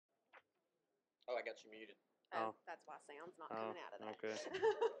Oh, I got you muted. Oh. That's why sound's not coming out of that. Okay.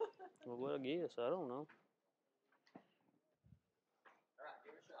 Well, I guess. I don't know. All right,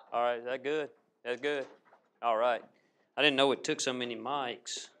 give it a shot. All right, is that good? That's good. All right. I didn't know it took so many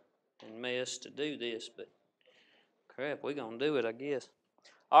mics and mess to do this, but crap, we're going to do it, I guess.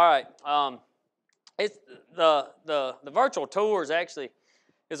 All right. It's the virtual tours actually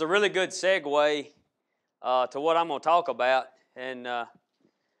is a really good segue to what I'm going to talk about. And I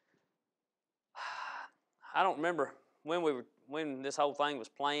don't remember when this whole thing was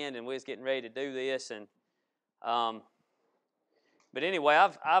planned and we was getting ready to do this. And but anyway,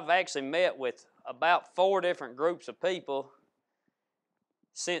 I've actually met with about 4 different groups of people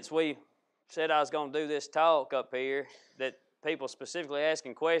since we said I was going to do this talk up here, that people specifically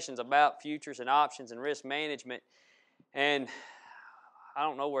asking questions about futures and options and risk management. And I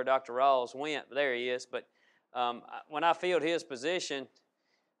don't know where Dr. Rawls went, but there he is. But when I filled his position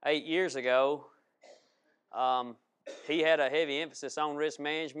 8 years ago, he had a heavy emphasis on risk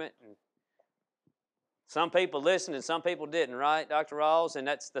management. And some people listened and some people didn't, right, Dr. Rawls? And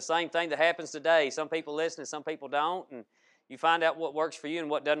that's the same thing that happens today. Some people listen and some people don't. And you find out what works for you and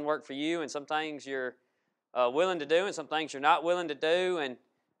what doesn't work for you. And some things you're willing to do and some things you're not willing to do. And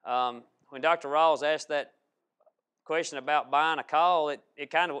when Dr. Rawls asked that question about buying a call, it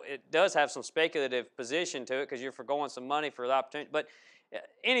does have some speculative position to it because you're foregoing some money for the opportunity. But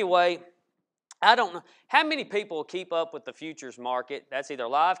anyway, I don't know. How many people keep up with the futures market? That's either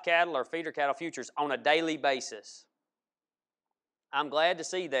live cattle or feeder cattle futures on a daily basis. I'm glad to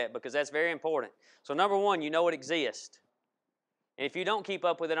see that because that's very important. So number one, you know it exists. And if you don't keep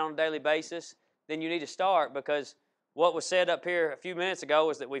up with it on a daily basis, then you need to start, because what was said up here a few minutes ago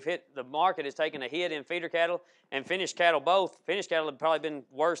is that the market has taken a hit in feeder cattle and finished cattle both. Finished cattle have probably been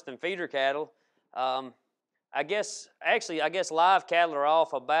worse than feeder cattle. I guess live cattle are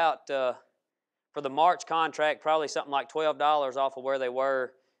off about, for the March contract, probably something like $12 off of where they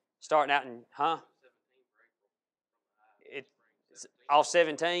were starting out in, It's off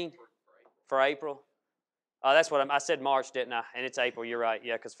 17 for April. That's what I said March, didn't I? And it's April, you're right.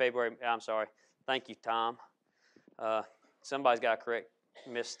 Yeah, because February, I'm sorry. Thank you, Tom. Somebody's got to correct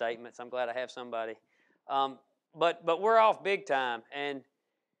misstatements. I'm glad I have somebody. But we're off big time.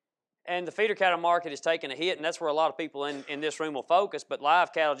 And the feeder cattle market is taking a hit, and that's where a lot of people in this room will focus. But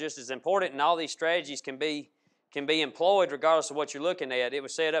live cattle just as important, and all these strategies can be employed regardless of what you're looking at. It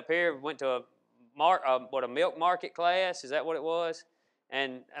was said up here, went to a milk market class. Is that what it was?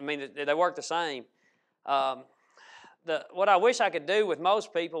 And, I mean, they work the same. What I wish I could do with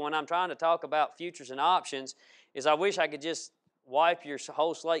most people when I'm trying to talk about futures and options is I wish I could just wipe your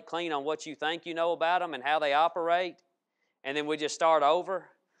whole slate clean on what you think you know about them and how they operate, and then we just start over.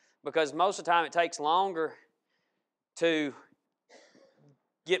 Because most of the time it takes longer to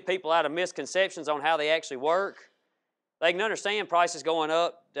get people out of misconceptions on how they actually work. They can understand prices going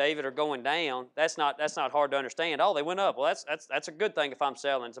up, David, or going down. That's not hard to understand. Oh, they went up. Well, that's a good thing if I'm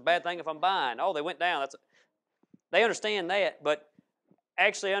selling. It's a bad thing if I'm buying. Oh, they went down. They understand that, but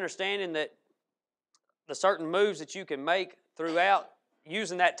actually understanding that the certain moves that you can make throughout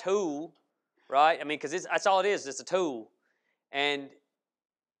using that tool, right? I mean, because that's all it is. It's a tool. And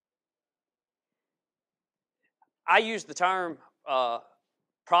I use the term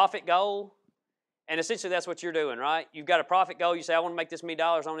profit goal, and essentially that's what you're doing, right? You've got a profit goal. You say, I want to make this many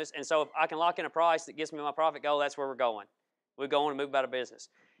dollars on this, and so if I can lock in a price that gets me my profit goal, that's where we're going. We're going to move about a business.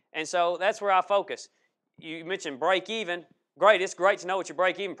 And so that's where I focus. You mentioned break even. Great, it's great to know what your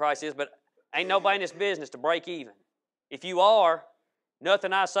break even price is, but ain't nobody in this business to break even. If you are,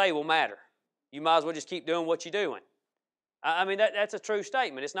 nothing I say will matter. You might as well just keep doing what you're doing. I mean, that's a true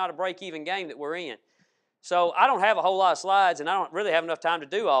statement. It's not a break even game that we're in. So I don't have a whole lot of slides, and I don't really have enough time to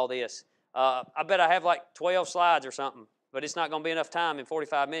do all this. I bet I have like 12 slides or something, but it's not going to be enough time in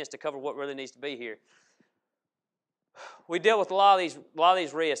 45 minutes to cover what really needs to be here. We deal with a lot of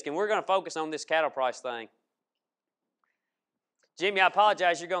these risks, and we're going to focus on this cattle price thing. Jimmy, I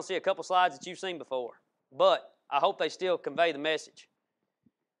apologize. You're going to see a couple slides that you've seen before, but I hope they still convey the message.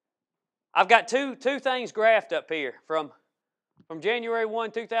 I've got two things graphed up here from January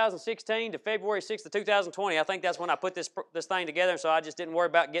 1, 2016 to February 6th of 2020. I think that's when I put this thing together, so I just didn't worry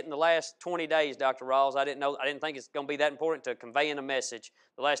about getting the last 20 days, Dr. Rawls. I didn't think it's going to be that important to conveying a message.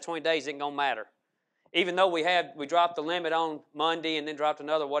 The last 20 days isn't going to matter. Even though we dropped the limit on Monday and then dropped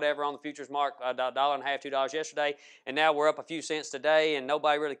another whatever on the futures mark, $1.50, $2 yesterday, and now we're up a few cents today, and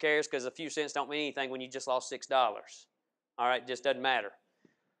nobody really cares because a few cents don't mean anything when you just lost $6. All right, it just doesn't matter.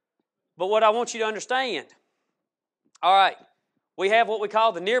 But what I want you to understand, all right, we have what we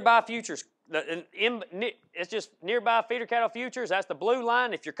call the nearby futures It's just nearby feeder cattle futures. That's the blue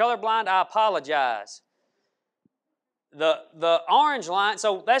line. If you're colorblind, I apologize. The orange line,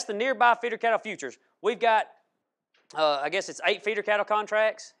 so that's the nearby feeder cattle futures. We've got, I guess it's 8 feeder cattle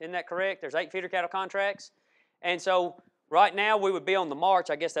contracts. Isn't that correct? There's 8 feeder cattle contracts. And so right now we would be on the March.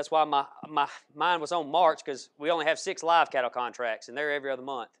 I guess that's why my mine was on March, because we only have 6 live cattle contracts, and they're every other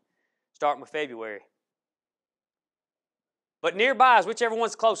month, starting with February. But nearby is whichever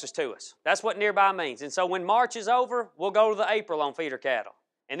one's closest to us. That's what nearby means. And so when March is over, we'll go to the April on feeder cattle.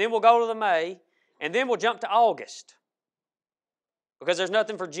 And then we'll go to the May, and then we'll jump to August, because there's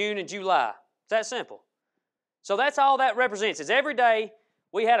nothing for June and July. It's that simple. So that's all that represents, is every day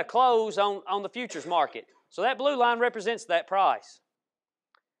we had a close on the futures market. So that blue line represents that price.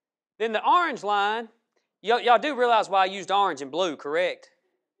 Then the orange line, y'all do realize why I used orange and blue, correct?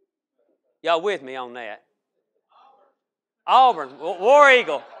 Y'all with me on that? Auburn, War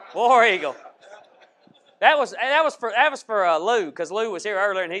Eagle, War Eagle. That was for Lou, because Lou was here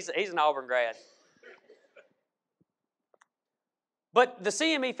earlier, and he's an Auburn grad. But the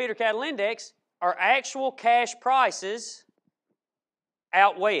CME Feeder Cattle Index are actual cash prices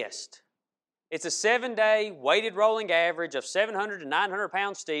out west. It's a 7-day weighted rolling average of 700 to 900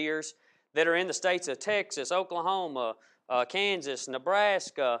 pound steers that are in the states of Texas, Oklahoma, Kansas,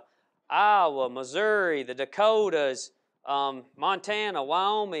 Nebraska, Iowa, Missouri, the Dakotas, Montana,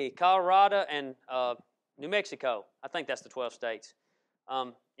 Wyoming, Colorado, and New Mexico. I think that's the 12 states.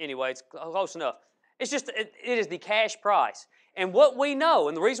 Anyway, it's close enough. It's just, it is the cash price. And what we know,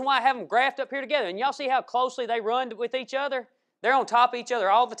 and the reason why I have them graphed up here together, and y'all see how closely they run with each other? They're on top of each other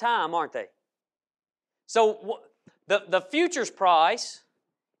all the time, aren't they? So the futures price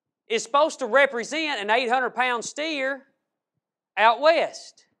is supposed to represent an 800-pound steer out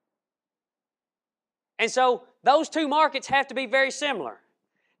west. And so those two markets have to be very similar.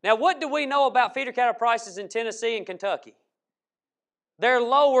 Now, what do we know about feeder cattle prices in Tennessee and Kentucky? They're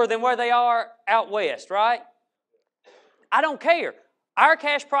lower than where they are out west, right? I don't care. Our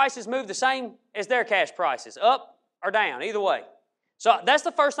cash prices move the same as their cash prices, up or down, either way. So that's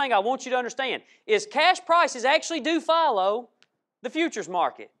the first thing I want you to understand, is cash prices actually do follow the futures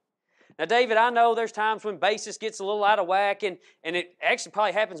market. Now, David, I know there's times when basis gets a little out of whack, and it actually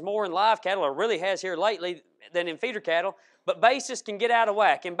probably happens more in live cattle, or really has here lately, than in feeder cattle, but basis can get out of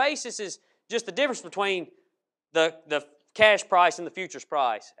whack. And basis is just the difference between the cash price and the futures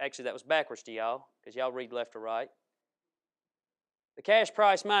price. Actually, that was backwards to y'all, because y'all read left to right. The cash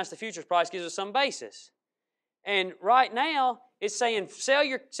price minus the futures price gives us some basis. And right now, it's saying sell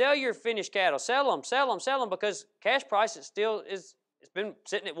your finished cattle, sell them, because cash price is still it's been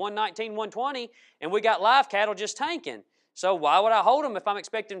sitting at 119, 120, and we got live cattle just tanking. So why would I hold them if I'm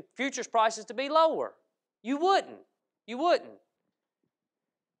expecting futures prices to be lower? You wouldn't. You wouldn't.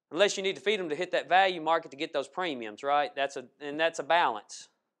 Unless you need to feed them to hit that value market to get those premiums, right? That's a balance.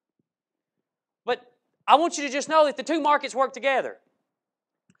 But I want you to just know that the two markets work together.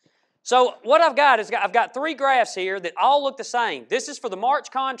 So what I've got is I've got 3 graphs here that all look the same. This is for the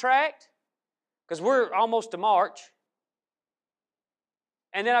March contract, because we're almost to March.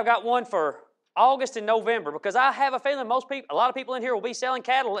 And then I've got one for August and November, because I have a feeling a lot of people in here will be selling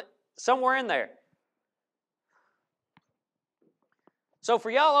cattle somewhere in there. So for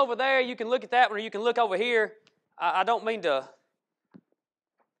y'all over there, you can look at that one, or you can look over here. I don't mean to.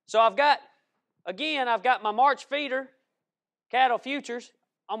 So I've got my March feeder cattle futures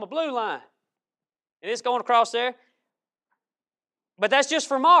on my blue line. And it's going across there. But that's just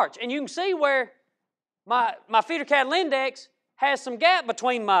for March. And you can see where my feeder cattle index has some gap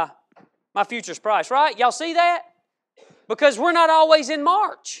between my futures price, right? Y'all see that? Because we're not always in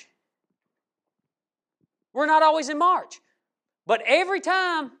March. We're not always in March. But every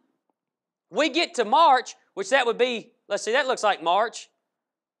time we get to March, which that would be, let's see, that looks like March.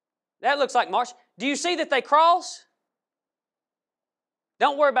 That looks like March. Do you see that they cross?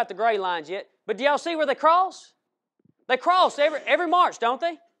 Don't worry about the gray lines yet. But do y'all see where they cross? They cross every March, don't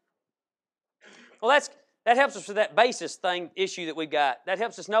they? Well, that helps us with that basis issue that we've got. That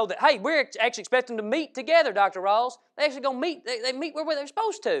helps us know that, hey, we're actually expecting to meet together, Dr. Rawls. They actually going to meet. They meet where they're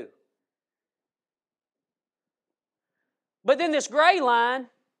supposed to. But then this gray line,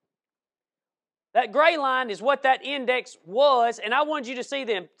 that gray line is what that index was, and I wanted you to see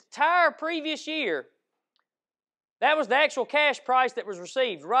the entire previous year. That was the actual cash price that was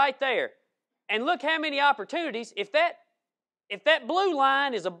received right there. And look how many opportunities. If that blue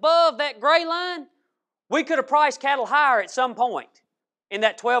line is above that gray line, we could have priced cattle higher at some point in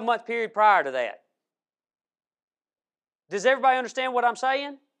that 12-month period prior to that. Does everybody understand what I'm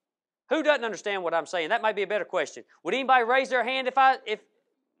saying? Who doesn't understand what I'm saying? That might be a better question. Would anybody raise their hand if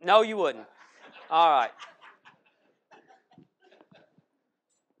no, you wouldn't. All right.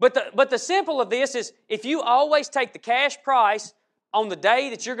 But the simple of this is if you always take the cash price on the day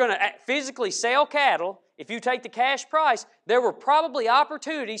that you're going to physically sell cattle, if you take the cash price, there were probably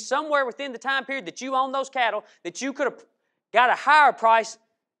opportunities somewhere within the time period that you own those cattle that you could have got a higher price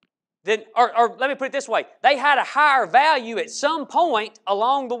than, or let me put it this way, they had a higher value at some point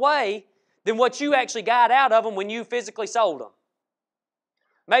along the way than what you actually got out of them when you physically sold them.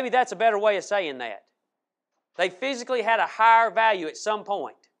 Maybe that's a better way of saying that. They physically had a higher value at some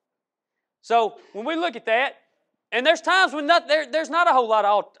point. So when we look at that, and there's times when there's not a whole lot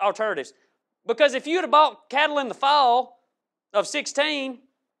of alternatives. Because if you'd have bought cattle in the fall of 16,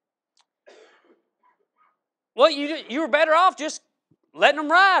 well, you were better off just letting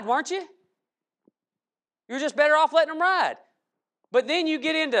them ride, weren't you? You were just better off letting them ride. But then you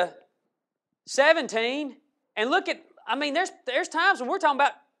get into 17, and look at, I mean, there's times when we're talking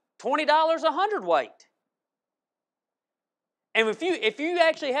about $20 a hundredweight. And if you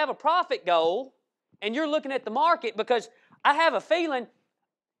actually have a profit goal and you're looking at the market, because I have a feeling,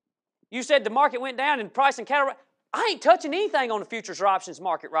 you said the market went down and price and cattle, I ain't touching anything on the futures or options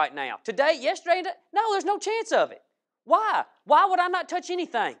market right now. Today, yesterday, no, there's no chance of it. Why? Why would I not touch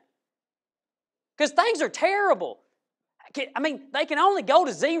anything? Because things are terrible. I mean, they can only go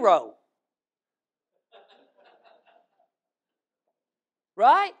to zero.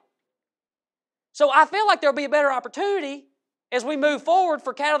 Right? So I feel like there'll be a better opportunity as we move forward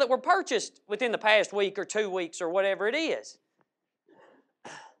for cattle that were purchased within the past week or 2 weeks or whatever it is.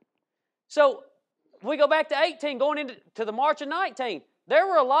 So if we go back to 18, going into the March of 19, there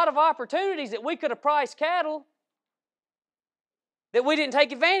were a lot of opportunities that we could have priced cattle that we didn't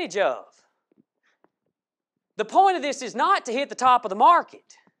take advantage of. The point of this is not to hit the top of the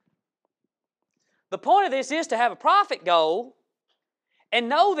market. The point of this is to have a profit goal and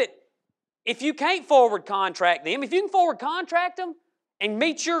know that if you can't forward contract them, if you can forward contract them and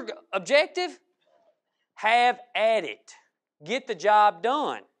meet your objective, have at it. Get the job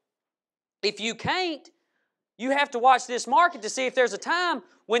done. If you can't, you have to watch this market to see if there's a time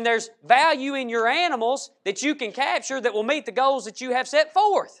when there's value in your animals that you can capture that will meet the goals that you have set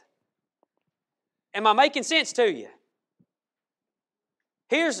forth. Am I making sense to you?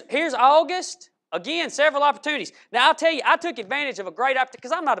 Here's August. Again, several opportunities. Now, I'll tell you, I took advantage of a great opportunity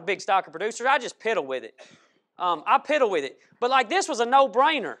because I'm not a big stocker producer. I just piddle with it. I piddle with it. But like this was a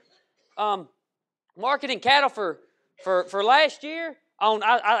no-brainer. Marketing cattle for last year,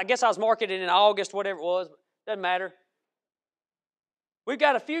 I guess I was marketing in August, whatever it was. Doesn't matter. We've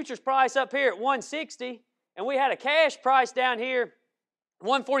got a futures price up here at 160, and we had a cash price down here,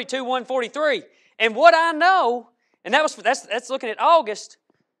 142, 143. And what I know, and that's looking at August.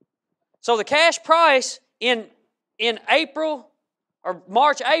 So the cash price in April or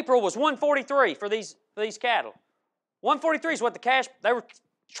March, April was 143 for these cattle. 143 is what they were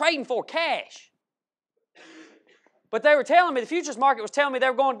trading for cash. But they were telling me, the futures market was telling me they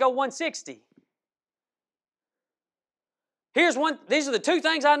were going to go 160. These are the two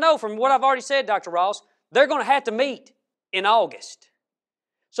things I know from what I've already said, Dr. Ross. They're going to have to meet in August.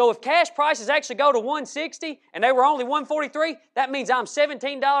 So if cash prices actually go to 160 and they were only 143, that means I'm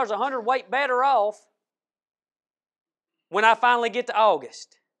 $17 a hundredweight better off when I finally get to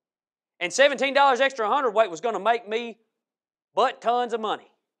August. And $17 extra a hundredweight was going to make me butt tons of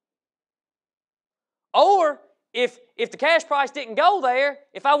money. Or if the cash price didn't go there,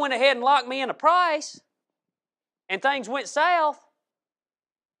 if I went ahead and locked me in a price and things went south,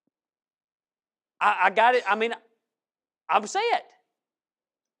 I got it. I mean, I'm set.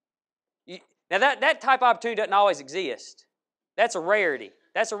 Now, that type of opportunity doesn't always exist. That's a rarity.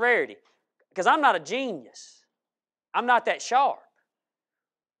 That's a rarity. Because I'm not a genius. I'm not that sharp.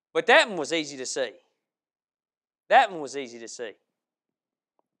 But that one was easy to see. That one was easy to see.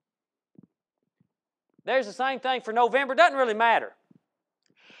 There's the same thing for November. Doesn't really matter.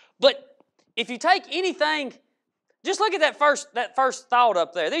 But if you take anything, just look at that first thought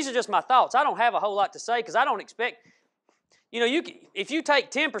up there. These are just my thoughts. I don't have a whole lot to say because I don't expect... if you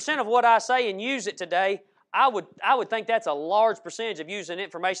take 10% of what I say and use it today, I would think that's a large percentage of using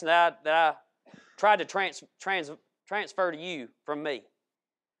information that I tried to transfer to you from me.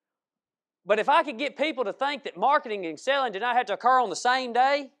 But if I could get people to think that marketing and selling did not have to occur on the same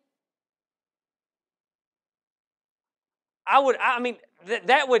day,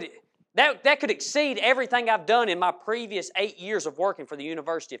 that could exceed everything I've done in my previous 8 years of working for the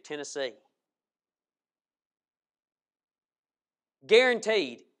University of Tennessee.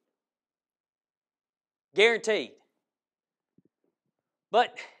 Guaranteed. Guaranteed.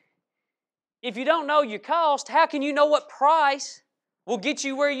 But if you don't know your cost, how can you know what price will get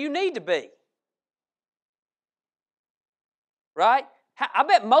you where you need to be? right? I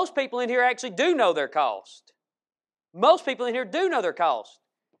bet most people in here actually do know their cost. Most people in here do know their cost.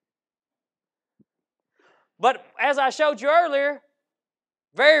 But as I showed you earlier,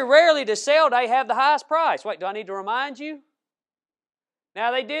 very rarely does sale day have the highest price. Wait, do I need to remind you?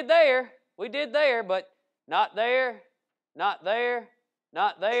 Now they did there, we did there, but not there, not there,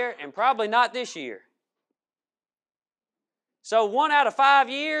 not there, and probably not this year. So 1 out of 5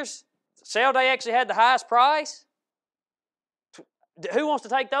 years, sale day actually had the highest price. Who wants to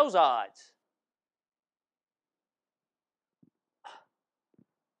take those odds?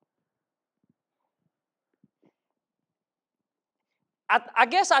 I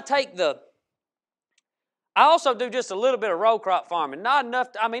guess I also do just a little bit of row crop farming. Not enough,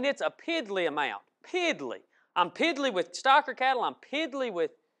 it's a piddly amount. Piddly. I'm piddly with stocker cattle. I'm piddly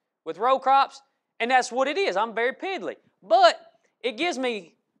with row crops. And that's what it is. I'm very piddly. But it gives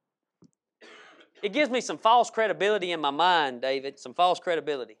me some false credibility in my mind, David. Some false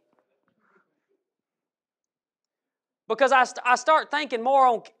credibility. Because I start thinking more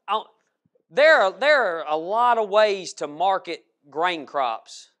on there are a lot of ways to market grain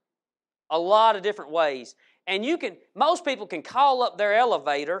crops. A lot of different ways. And most people can call up their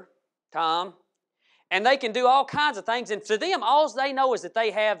elevator, Tom, and they can do all kinds of things. And for them, all they know is that they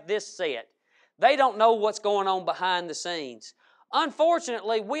have this set. They don't know what's going on behind the scenes.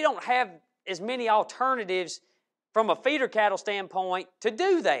 Unfortunately, we don't have as many alternatives from a feeder cattle standpoint to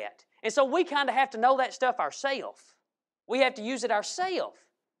do that. And so we kind of have to know that stuff ourselves. We have to use it ourselves.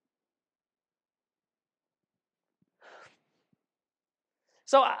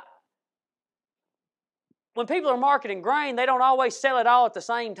 So when people are marketing grain, they don't always sell it all at the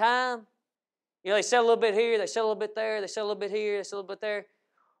same time. They sell a little bit here, they sell a little bit there, they sell a little bit here, they sell a little bit there.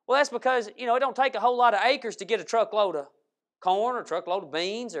 Well, that's because, it don't take a whole lot of acres to get a truckload of corn or a truckload of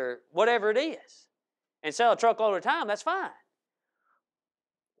beans or whatever it is. And sell a truckload at a time, that's fine.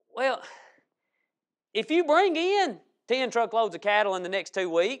 Well, if you bring in 10 truckloads of cattle in the next 2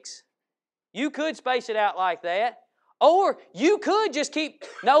 weeks, you could space it out like that. Or you could just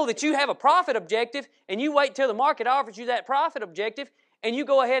know that you have a profit objective and you wait till the market offers you that profit objective and you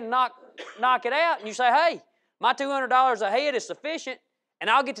go ahead and knock it out and you say, hey, my $200 a head is sufficient and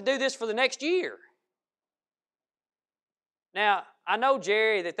I'll get to do this for the next year. Now, I know,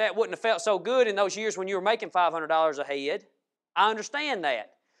 Jerry, that wouldn't have felt so good in those years when you were making $500 a head. I understand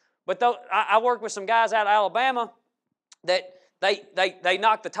that. But I worked with some guys out of Alabama that they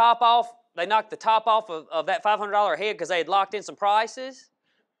knocked the top off. They knocked the top off of that $500 a head because they had locked in some prices.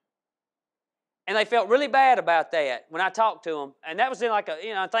 And they felt really bad about that when I talked to them. And that was in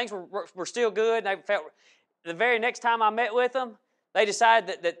things were still good. And they felt the very next time I met with them, they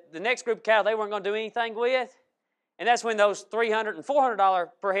decided that the next group of cattle they weren't going to do anything with. And that's when those $300 and $400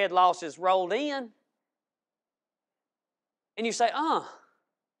 per head losses rolled in. And you say,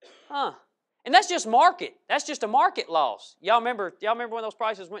 And that's just market. That's just a market loss. Y'all remember when those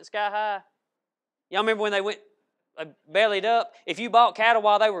prices went sky high? Y'all remember when they went bellied up? If you bought cattle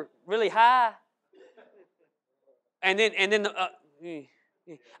while they were really high, and then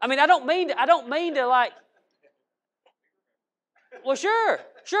I don't mean to like. Well, sure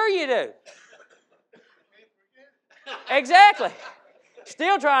you do. Exactly.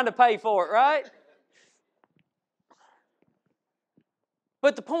 Still trying to pay for it, right?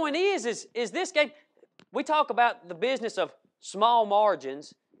 But the point is this game, we talk about the business of small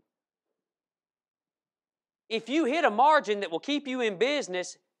margins. If you hit a margin that will keep you in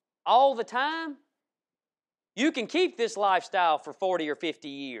business all the time, you can keep this lifestyle for 40 or 50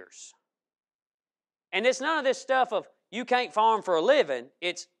 years. And it's none of this stuff of you can't farm for a living.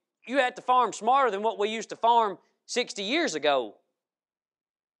 It's you have to farm smarter than what we used to farm 60 years ago.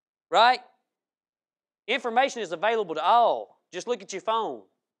 Right? Information is available to all. Just look at your phone.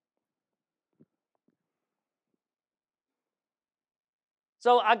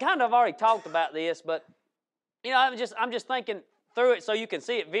 So I kind of already talked about this, but I'm just thinking through it so you can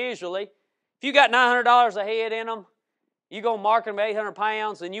see it visually. If you got $900 a head in them, you go market them at 800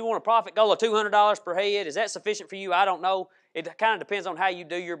 pounds, and you want a profit goal of $200 per head. Is that sufficient for you? I don't know. It kind of depends on how you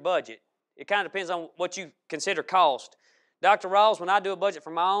do your budget. It kind of depends on what you consider cost. Dr. Rawls, when I do a budget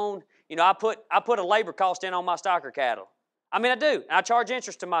for my own, I put a labor cost in on my stocker cattle. I do. I charge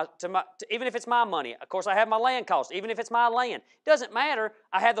interest to even if it's my money. Of course, I have my land cost, even if it's my land. It doesn't matter.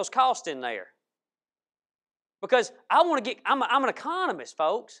 I have those costs in there. Because I'm an economist,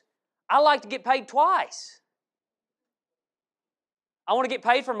 folks. I like to get paid twice. I want to get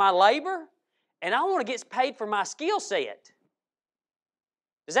paid for my labor, and I want to get paid for my skill set.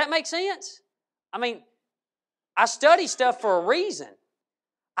 Does that make sense? I study stuff for a reason.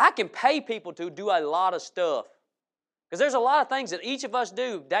 I can pay people to do a lot of stuff. Because there's a lot of things that each of us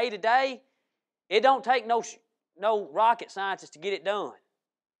do day to day. It don't take no rocket scientist to get it done.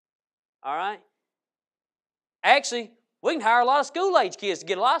 All right? Actually, we can hire a lot of school-age kids to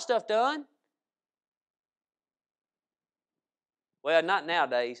get a lot of stuff done. Well, not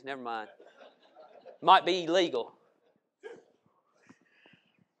nowadays. Never mind. Might be illegal.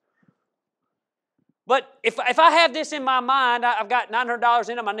 But if I have this in my mind, I've got $900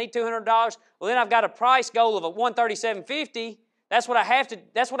 in them, I need $200. Well, then I've got a price goal of a $137.50. That's what I have to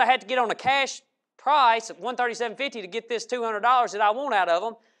get on a cash price of $137.50 to get this $200 that I want out of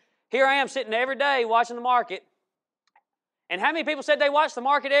them. Here I am sitting every day watching the market. And how many people said they watch the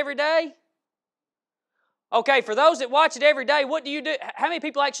market every day? Okay, for those that watch it every day, what do you do? How many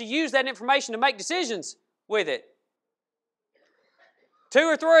people actually use that information to make decisions with it? 2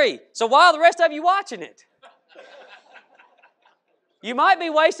 or 3. So why are the rest of you watching it? You might be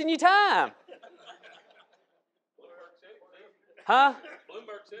wasting your time. Huh?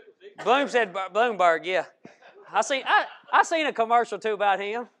 Bloom said Bloomberg, yeah. I seen a commercial too about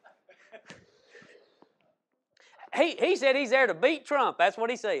him. He said he's there to beat Trump. That's what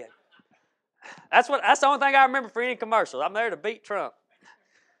he said. That's the only thing I remember for any commercial. I'm there to beat Trump.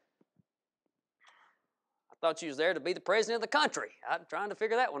 I thought you was there to be the president of the country. I'm trying to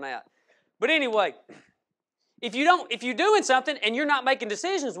figure that one out. But anyway, if you're doing something and you're not making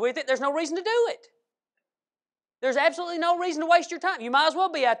decisions with it, there's no reason to do it. There's absolutely no reason to waste your time. You might as well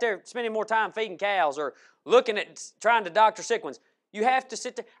be out there spending more time feeding cows or looking at trying to doctor sick ones. You have to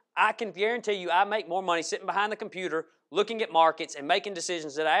sit there. I can guarantee you I make more money sitting behind the computer looking at markets and making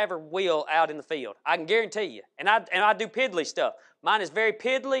decisions than I ever will out in the field. I can guarantee you. And I do piddly stuff. Mine is very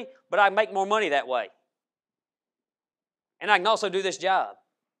piddly, but I make more money that way. And I can also do this job,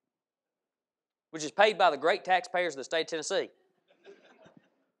 which is paid by the great taxpayers of the state of Tennessee.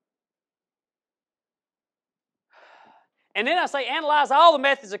 And then I say analyze all the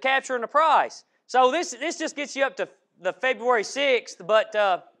methods of capturing the price. So this just gets you up to the February 6th, but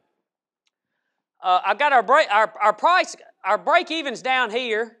I've got our break evens down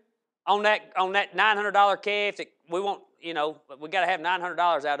here on that $900 calf that we want. We got to have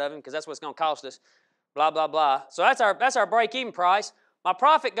 $900 out of him because that's what it's going to cost us. Blah blah blah. So that's our break even price. My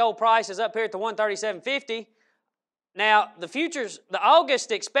profit goal price is up here at the $137.50. Now the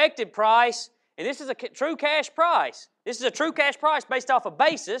August expected price, and this is a true cash price. This is a true cash price based off a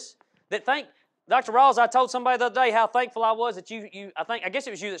basis that Dr. Rawls, I told somebody the other day how thankful I was that I guess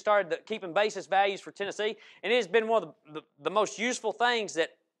it was you that started keeping basis values for Tennessee, and it has been one of the most useful things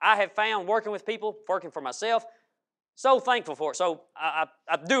that I have found working with people, working for myself. So thankful for it. So I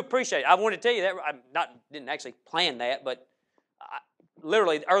do appreciate it. I wanted to tell you that. I didn't actually plan that, but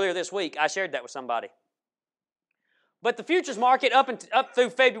literally earlier this week I shared that with somebody. But the futures market up through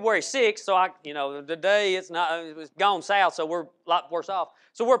February 6th, so today it's gone south, so we're a lot worse off.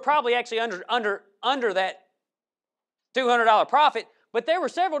 So we're probably actually under that $200 profit. But there were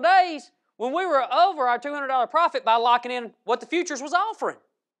several days when we were over our $200 profit by locking in what the futures was offering.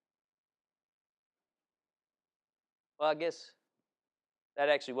 Well, I guess that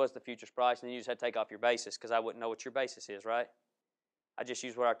actually was the futures price, and you just had to take off your basis because I wouldn't know what your basis is, right? I just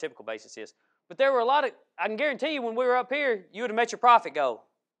used what our typical basis is. But there were a lot of, I can guarantee you when we were up here, you would have met your profit goal.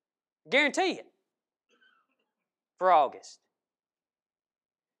 Guarantee it. For August.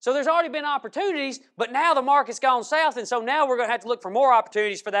 So there's already been opportunities, but now the market's gone south, and so now we're going to have to look for more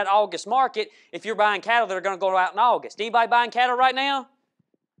opportunities for that August market if you're buying cattle that are going to go out in August. Anybody buying cattle right now?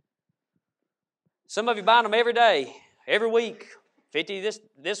 Some of you buying them every day, every week. 50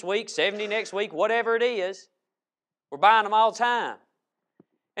 this week, 70 next week, whatever it is. We're buying them all the time.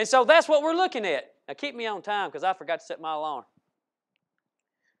 And so that's what we're looking at. Now keep me on time because I forgot to set my alarm.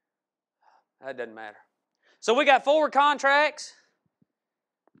 That doesn't matter. So we got forward contracts.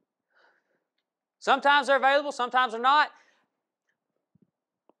 Sometimes they're available, sometimes they're not.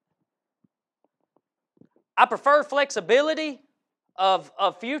 I prefer flexibility of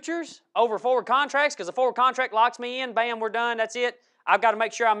futures over forward contracts because the forward contract locks me in. Bam, we're done. That's it. I've got to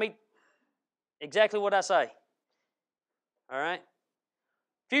make sure I meet exactly what I say. All right?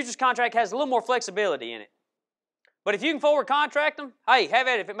 Futures contract has a little more flexibility in it. But if you can forward contract them, hey, have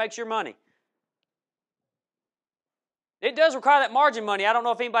at it if it makes your money. It does require that margin money. I don't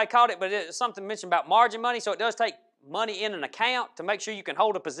know if anybody caught it, but it's something mentioned about margin money. So it does take money in an account to make sure you can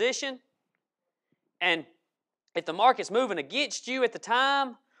hold a position. And if the market's moving against you at the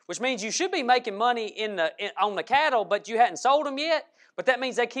time, which means you should be making money on the cattle, but you hadn't sold them yet, But that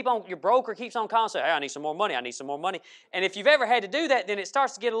means your broker keeps on calling and saying, hey, I need some more money, I need some more money. And if you've ever had to do that, then it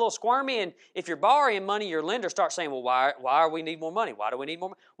starts to get a little squirmy. And if you're borrowing money, your lender starts saying, well, why do we need more money? Why do we need more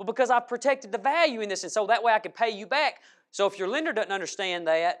money? Well, because I've protected the value in this, and so that way I can pay you back. So if your lender doesn't understand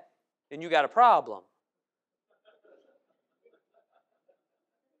that, then you got a problem.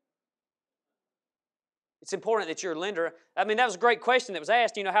 It's important that your lender, I mean, that was a great question that was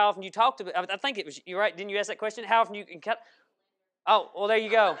asked. You know, how often you talk to, I think it was, you're right, didn't you ask that question? How often you can cut? Oh, well, there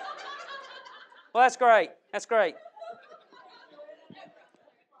you go. Well, that's great. That's great.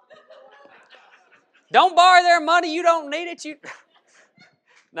 Don't borrow their money. You don't need it.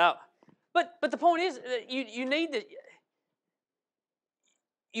 No. But the point is, you need to,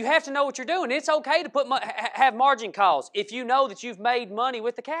 you have to know what you're doing. It's okay to have margin calls if you know that you've made money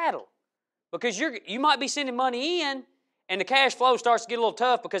with the cattle. Because you might be sending money in, and the cash flow starts to get a little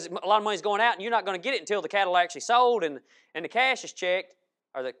tough because a lot of money's going out, and you're not going to get it until the cattle are actually sold and the cash is checked,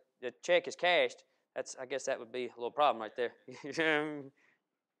 or the check is cashed. I guess that would be a little problem right there.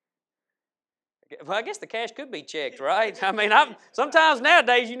 Well, I guess the cash could be checked, right? I mean, sometimes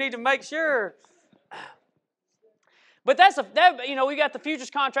nowadays you need to make sure. But we got the futures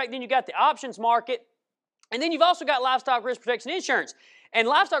contract, then you got the options market, and then you've also got livestock risk protection insurance. And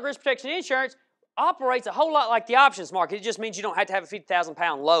livestock risk protection insurance operates a whole lot like the options market. It just means you don't have to have a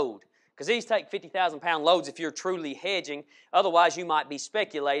 50,000-pound load, because these take 50,000-pound loads if you're truly hedging. Otherwise, you might be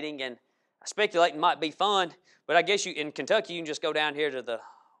speculating, and speculating might be fun, but I guess in Kentucky, you can just go down here to the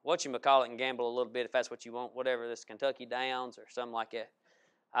whatchamacallit and gamble a little bit if that's what you want, whatever, this Kentucky Downs or something like that.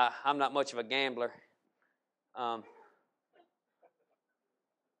 I'm not much of a gambler. I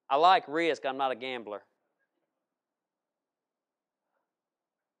like risk. I'm not a gambler.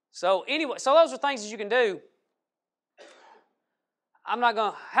 So anyway, those are things that you can do. I'm not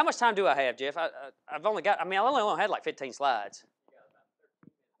going to, how much time do I have, Jeff? I've only got, I only had like 15 slides.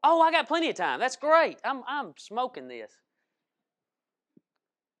 Oh, I got plenty of time. That's great. I'm smoking this.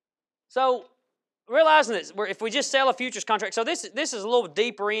 So realizing that if we just sell a futures contract, so this is a little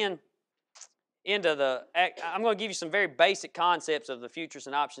deeper into I'm going to give you some very basic concepts of the futures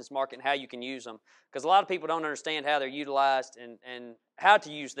and options market and how you can use them, because a lot of people don't understand how they're utilized and how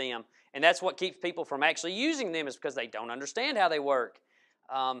to use them, and that's what keeps people from actually using them, is because they don't understand how they work.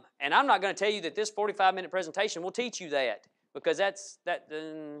 And I'm not going to tell you that this 45-minute presentation will teach you that, because it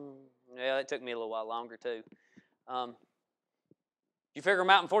took me a little while longer too. You figure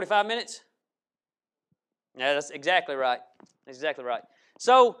them out in 45 minutes? Yeah, that's exactly right. That's exactly right.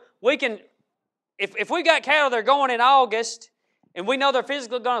 So we can, if we got cattle that are going in August, and we know they're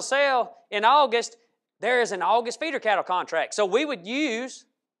physically going to sell in August, there is an August feeder cattle contract. So we would use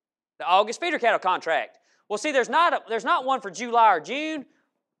the August feeder cattle contract. Well, see, there's not one for July or June.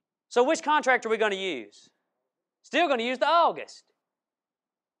 So which contract are we going to use? Still going to use the August.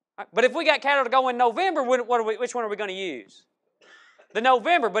 Right. But if we got cattle to go in November, which one are we going to use? The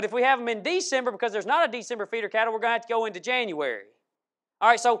November. But if we have them in December, because there's not a December feeder cattle, we're going to have to go into January. All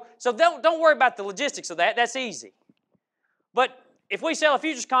right, so don't worry about the logistics of that. That's easy. But if we sell a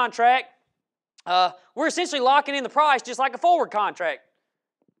futures contract, we're essentially locking in the price just like a forward contract,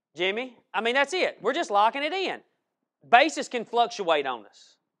 Jimmy. I mean, that's it. We're just locking it in. Basis can fluctuate on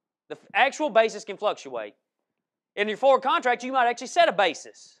us. The actual basis can fluctuate. In your forward contract, you might actually set a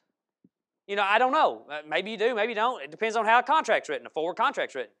basis. You know, I don't know. Maybe you do, maybe you don't. It depends on how a contract's written, a forward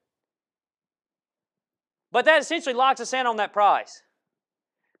contract's written. But that essentially locks us in on that price.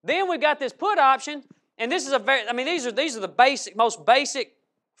 Then we've got this put option, and this is these are the most basic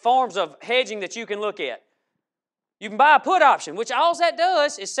forms of hedging that you can look at. You can buy a put option, which all that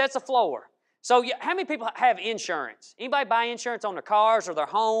does is sets a floor. So how many people have insurance? Anybody buy insurance on their cars or their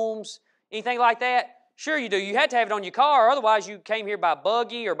homes, anything like that? Sure you do. You had to have it on your car, otherwise you came here by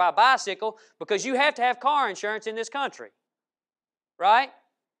buggy or by bicycle, because you have to have car insurance in this country. Right?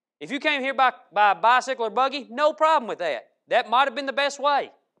 If you came here by bicycle or buggy, no problem with that. That might have been the best way.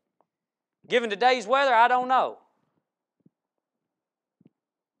 Given today's weather, I don't know.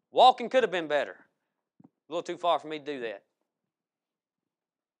 Walking could have been better. A little too far for me to do that.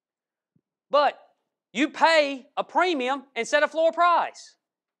 But you pay a premium and set a floor price.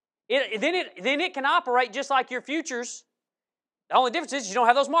 Then it can operate just like your futures. The only difference is you don't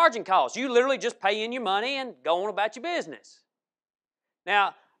have those margin calls. You literally just pay in your money and go on about your business.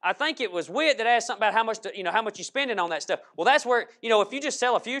 Now, I think it was Witt that asked something about how much you're spending on that stuff. Well, that's where, if you just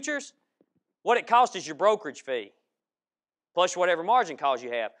sell a futures, what it costs is your brokerage fee, plus whatever margin calls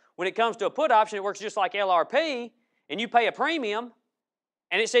you have. When it comes to a put option, it works just like LRP, and you pay a premium,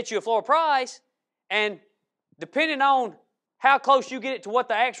 and it sets you a floor price, and depending on how close you get it to what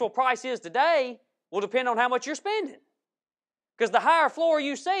the actual price is today will depend on how much you're spending. Because the higher floor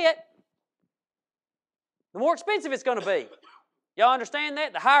you set, the more expensive it's going to be. Y'all understand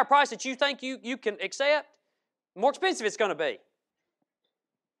that? The higher price that you think you can accept, the more expensive it's going to be.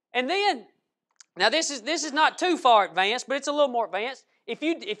 And then, now this is not too far advanced, but it's a little more advanced. If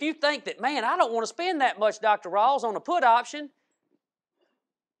you think that, man, I don't want to spend that much, Dr. Rawls, on a put option,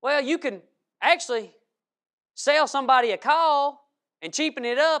 well, you can actually sell somebody a call and cheapen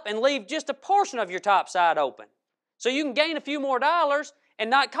it up and leave just a portion of your top side open. So you can gain a few more dollars and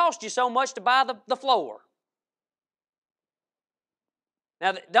not cost you so much to buy the floor.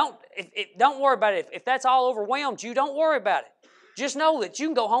 Now, don't worry about it. If that's all overwhelmed you, don't worry about it. Just know that you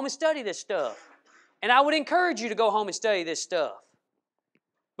can go home and study this stuff. And I would encourage you to go home and study this stuff.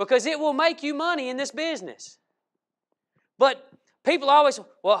 Because it will make you money in this business. But people always,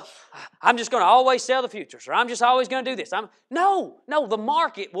 well, I'm just going to always sell the futures, or I'm just always going to do this. No, the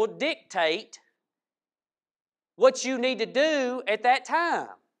market will dictate what you need to do at that time.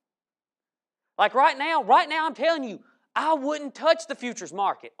 Like right now I'm telling you, I wouldn't touch the futures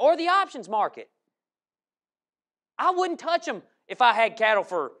market or the options market. I wouldn't touch them if I had cattle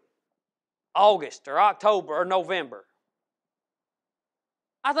for August or October or November.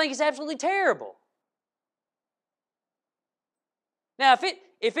 I think it's absolutely terrible. Now,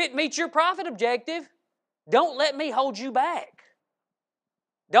 if it meets your profit objective, don't let me hold you back.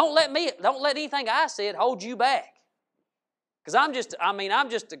 Don't let anything I said hold you back. Because I'm just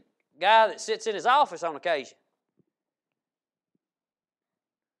a guy that sits in his office on occasion.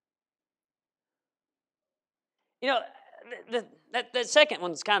 You know, that second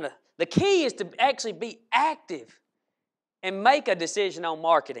one's kind of, the key is to actually be active and make a decision on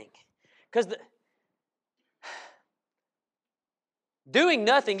marketing. Because doing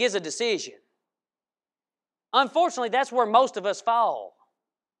nothing is a decision. Unfortunately, that's where most of us fall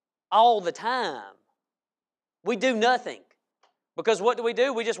all the time. We do nothing. Because what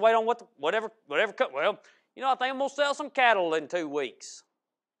do? We just wait on whatever. Well, you know, I think I'm going to sell some cattle in 2 weeks.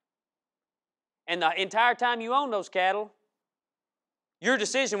 And the entire time you own those cattle, your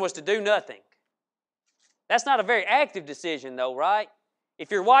decision was to do nothing. That's not a very active decision, though, right? If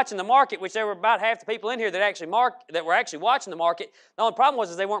you're watching the market, which there were about half the people in here that were actually watching the market, the only problem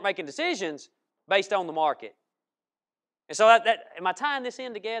was they weren't making decisions based on the market. And so am I tying this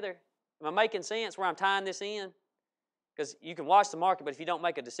in together? Am I making sense where I'm tying this in? Because you can watch the market, but if you don't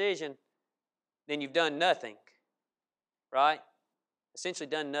make a decision, then you've done nothing, right? Essentially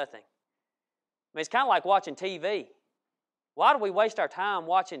done nothing. I mean, it's kind of like watching TV. Why do we waste our time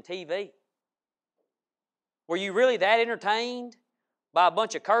watching TV? Were you really that entertained by a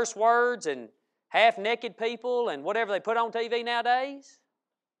bunch of curse words and half-naked people and whatever they put on TV nowadays?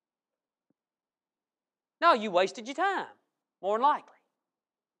 No, you wasted your time, more than likely.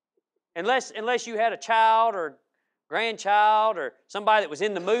 Unless you had a child or grandchild or somebody that was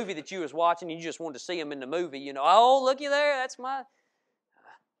in the movie that you was watching and you just wanted to see them in the movie. You know, oh, looky there, that's my...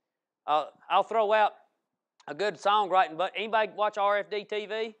 I'll throw out a good songwriting, but anybody watch RFD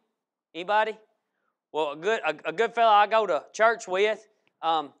TV? Anybody? Well, a good fellow I go to church with,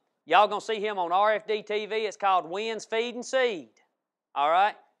 y'all going to see him on RFD TV. It's called Winds, Feed, and Seed. All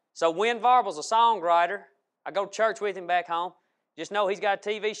right? So Win Varble's a songwriter. I go to church with him back home. Just know he's got a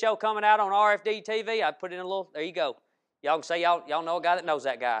TV show coming out on RFD TV. I put in a little, there you go. Y'all can say y'all know a guy that knows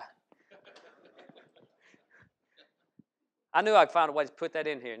that guy. I knew I could find a way to put that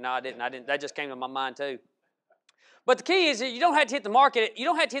in here. No, I didn't. That just came to my mind too. But the key is that you don't have to hit the market. You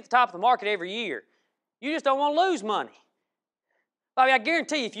don't have to hit the top of the market every year. You just don't want to lose money. I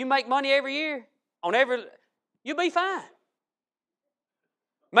guarantee you, if you make money every year you'll be fine.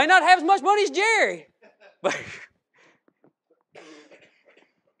 May not have as much money as Jerry, but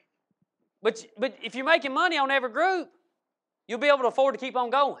if you're making money on every group, you'll be able to afford to keep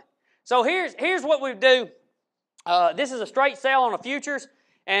on going. So here's what we do. This is a straight sale on the futures,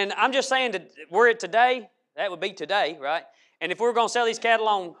 and I'm just saying that we're at today. That would be today, right? And if we were going to sell these cattle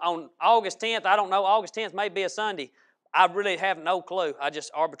on August 10th, I don't know, August 10th may be a Sunday. I really have no clue. I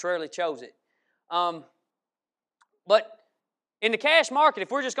just arbitrarily chose it. But in the cash market,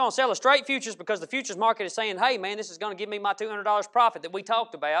 if we're just going to sell a straight futures because the futures market is saying, hey, man, this is going to give me my $200 profit that we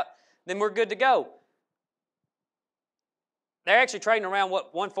talked about, then we're good to go. They're actually trading around,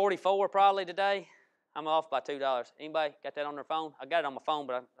 $144 probably today? I'm off by $2. Anybody got that on their phone? I got it on my phone,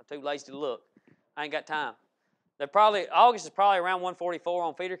 but I'm too lazy to look. I ain't got time. August is probably around 144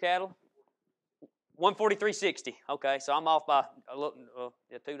 on feeder cattle. 143.60. Okay, so I'm off by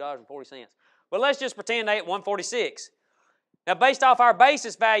 $2.40. But let's just pretend they at 146. Now, based off our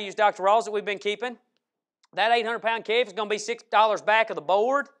basis values, Dr. Rawls, that we've been keeping, that 800-pound calf is going to be $6 back of the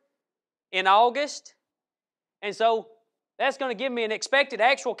board in August. And so that's going to give me an expected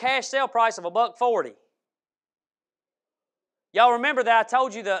actual cash sale price of $1.40. Y'all remember that I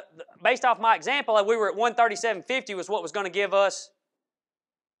told you based off my example that we were at $137.50 was what was going to give us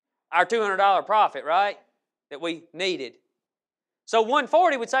our $200 profit, right? That we needed. So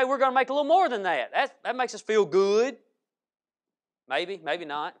 140 would say we're going to make a little more than that. That makes us feel good. Maybe, maybe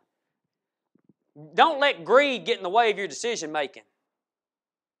not. Don't let greed get in the way of your decision making.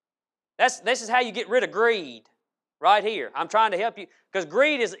 This is how you get rid of greed. Right here. I'm trying to help you because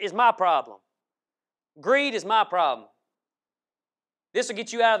greed is my problem. Greed is my problem. This will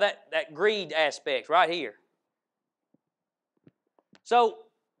get you out of that greed aspect right here. So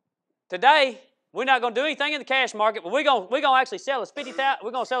today we're not going to do anything in the cash market, but we're going to actually sell us 50,000. We're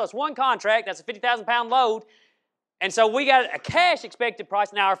going to sell us one contract. That's a 50,000 pound load, and so we got a cash expected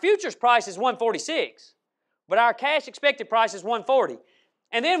price. Now our futures price is 146, but our cash expected price is 140.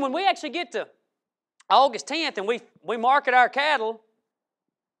 And then when we actually get to August 10th and we market our cattle,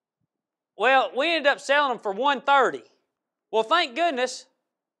 well, we ended up selling them for 130. Well, thank goodness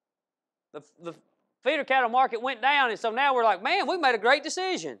the feeder cattle market went down, and so now we're like, man, we made a great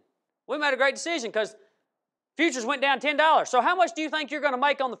decision. We made a great decision because futures went down $10. So how much do you think you're going to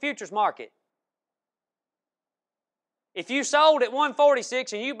make on the futures market? If you sold at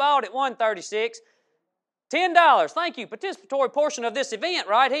 146 and you bought at 136, $10. Thank you. Participatory portion of this event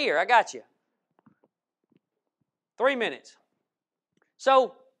right here. I got you. 3 minutes.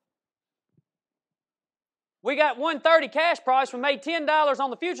 So we got 130 cash price. We made $10 on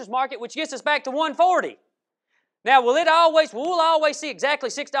the futures market, which gets us back to 140. Now, will we'll always see exactly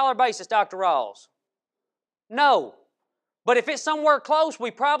 $6 basis, Dr. Rawls? No. But if it's somewhere close, we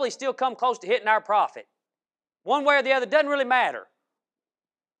probably still come close to hitting our profit. One way or the other, doesn't really matter.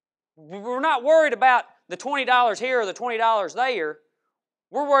 We're not worried about the $20 here or the $20 there.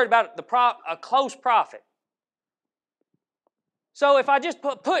 We're worried about a close profit. So if I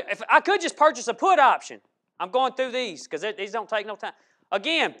could just purchase a put option. I'm going through these because these don't take no time.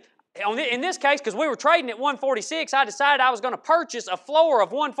 Again, in this case, because we were trading at 146, I decided I was going to purchase a floor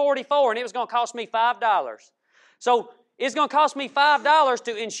of 144, and it was going to cost me $5. So it's going to cost me $5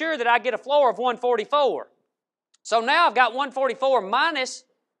 to ensure that I get a floor of 144. So now I've got 144 minus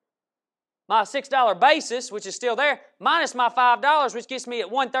my $6 basis, which is still there, minus my $5, which gets me at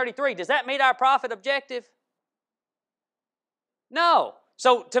 133. Does that meet our profit objective? No.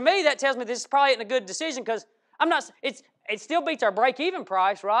 So to me, that tells me this is probably isn't a good decision because it still beats our break-even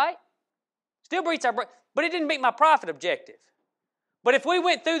price, right? Still beats but it didn't meet my profit objective. But if we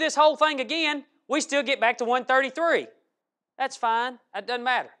went through this whole thing again, we still get back to 133. That's fine. That doesn't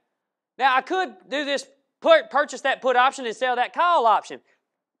matter. Now, I could do this, purchase that put option and sell that call option.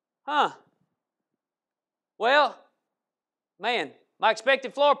 Well, man, my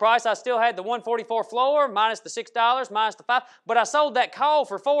expected floor price, I still had the 144 floor minus the $6 minus the $5, but I sold that call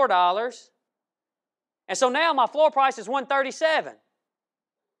for $4. And so now my floor price is 137.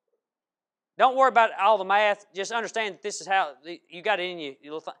 Don't worry about all the math. Just understand that this is how you got it in you.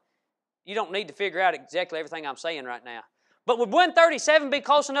 You don't need to figure out exactly everything I'm saying right now. But would 137 be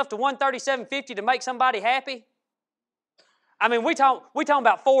close enough to 137.50 to make somebody happy? I mean, we talking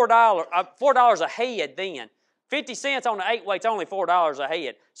about $4 a head then. 50 cents on the 8-weight's only $4 a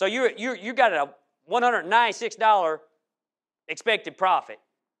head. So you got a $196 expected profit.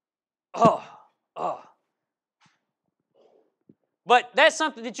 But that's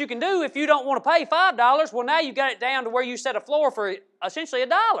something that you can do if you don't want to pay $5. Well, now you got it down to where you set a floor for essentially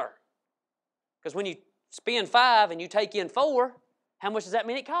 $1. Because when you spend $5 and you take in $4, how much does that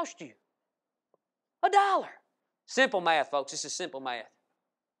mean it cost you? $1. Simple math, folks. This is simple math.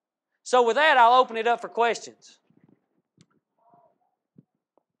 So with that, I'll open it up for questions.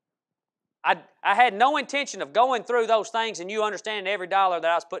 I had no intention of going through those things and you understanding every dollar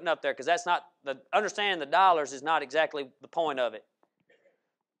that I was putting up there because that's not, understanding the dollars is not exactly the point of it.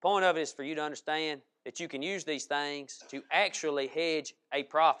 The point of it is for you to understand that you can use these things to actually hedge a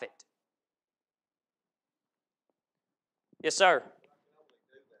profit. Yes, sir.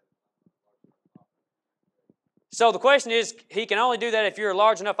 So the question is, he can only do that if you're a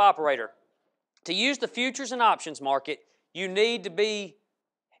large enough operator. To use the futures and options market, you need to be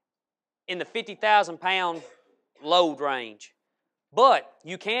in the 50,000 pound load range. But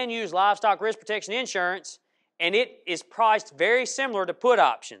you can use livestock risk protection insurance, and it is priced very similar to put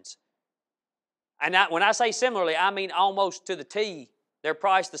options. And when I say similarly, I mean almost to the T. They're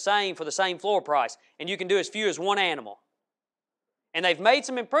priced the same for the same floor price. And you can do as few as one animal. And they've made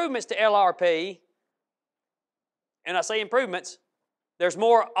some improvements to LRP. And I say improvements, there's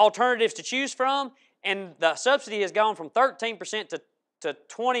more alternatives to choose from, and the subsidy has gone from 13% to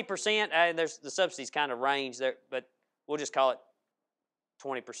 20%. And the subsidies kind of range there, but We'll just call it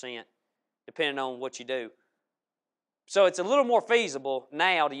 20%, depending on what you do. So it's a little more feasible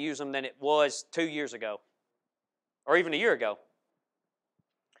now to use them than it was 2 years ago, or even a year ago.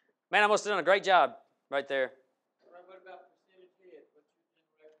 Man, I must have done a great job right there. What about percentage hedge? What's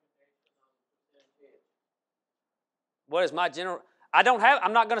your recommendation on percentage hedge? What is my general?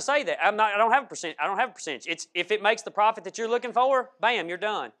 I'm not going to say that. I don't have a percent. I don't have a percentage. It's if it makes the profit that you're looking for, bam, you're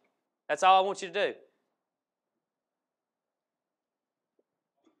done. That's all I want you to do.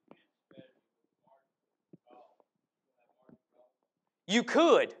 You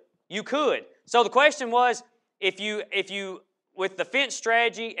could. So the question was, if you with the fence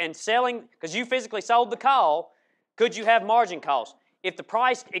strategy and selling, because you physically sold the call, could you have margin calls? If the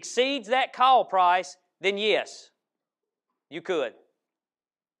price exceeds that call price, then yes, you could.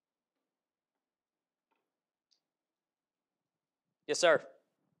 Yes, sir.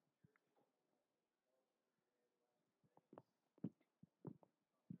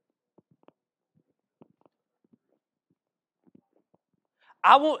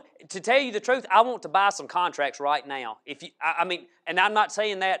 To tell you the truth, I want to buy some contracts right now. I mean, and I'm not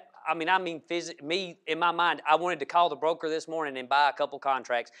saying that. I mean, me in my mind, I wanted to call the broker this morning and buy a couple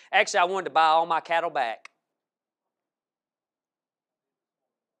contracts. Actually, I wanted to buy all my cattle back.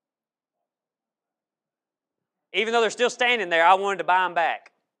 Even though they're still standing there, I wanted to buy them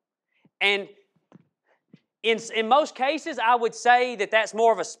back. And in most cases, I would say that that's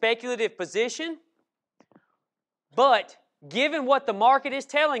more of a speculative position. But given what the market is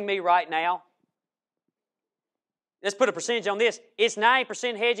telling me right now, let's put a percentage on this. It's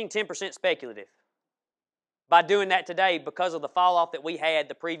 90% hedging, 10% speculative. By doing that today because of the fall off that we had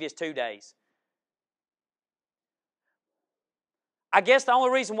the previous 2 days. I guess the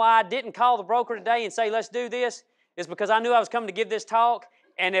only reason why I didn't call the broker today and say, let's do this, is because I knew I was coming to give this talk.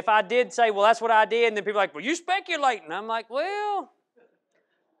 And if I did say, well, that's what I did, and then people are like, well, you speculating. I'm like, well,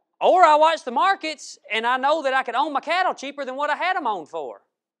 or I watch the markets, and I know that I could own my cattle cheaper than what I had them owned for.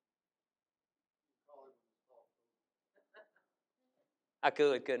 I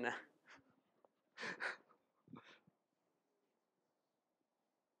could, couldn't I?